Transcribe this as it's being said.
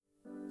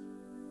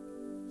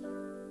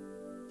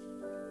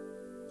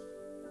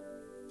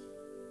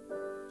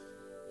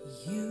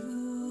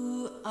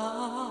You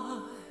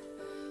are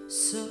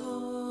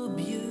so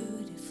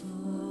beautiful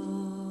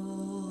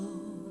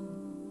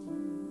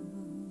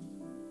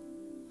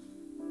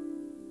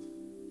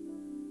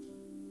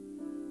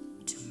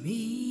to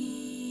me.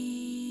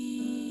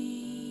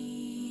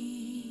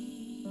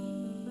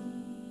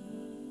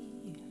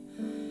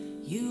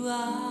 You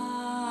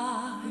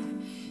are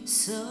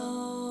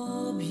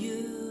so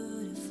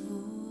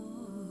beautiful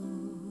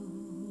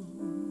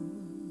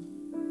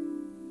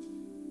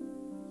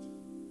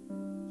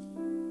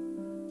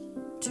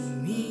to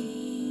me.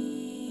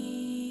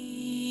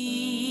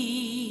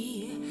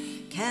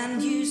 Can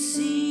you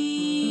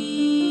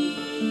see?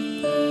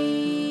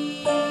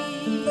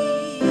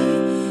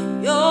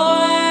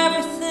 You're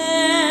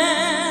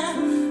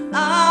everything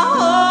I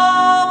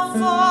hope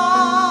for,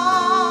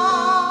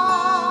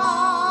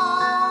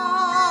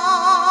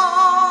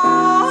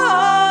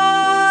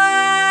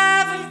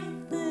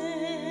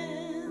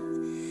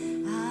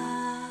 everything I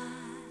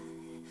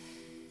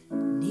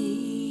need.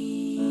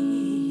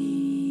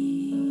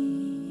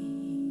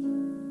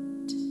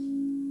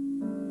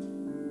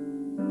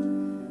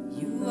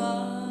 You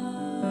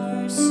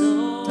are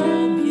so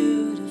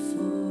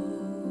beautiful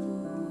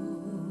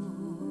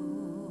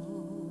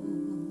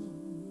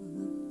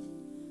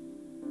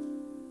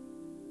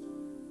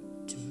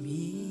to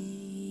me.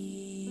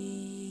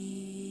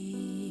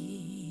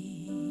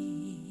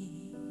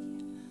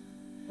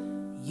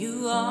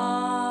 You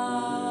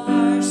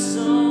are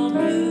so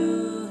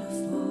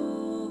beautiful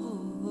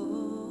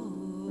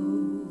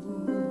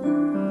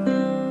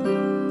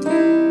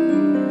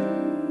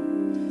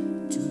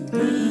to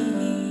me.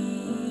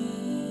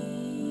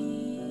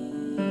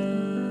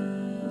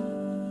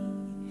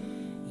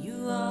 You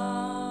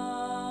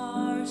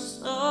are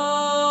so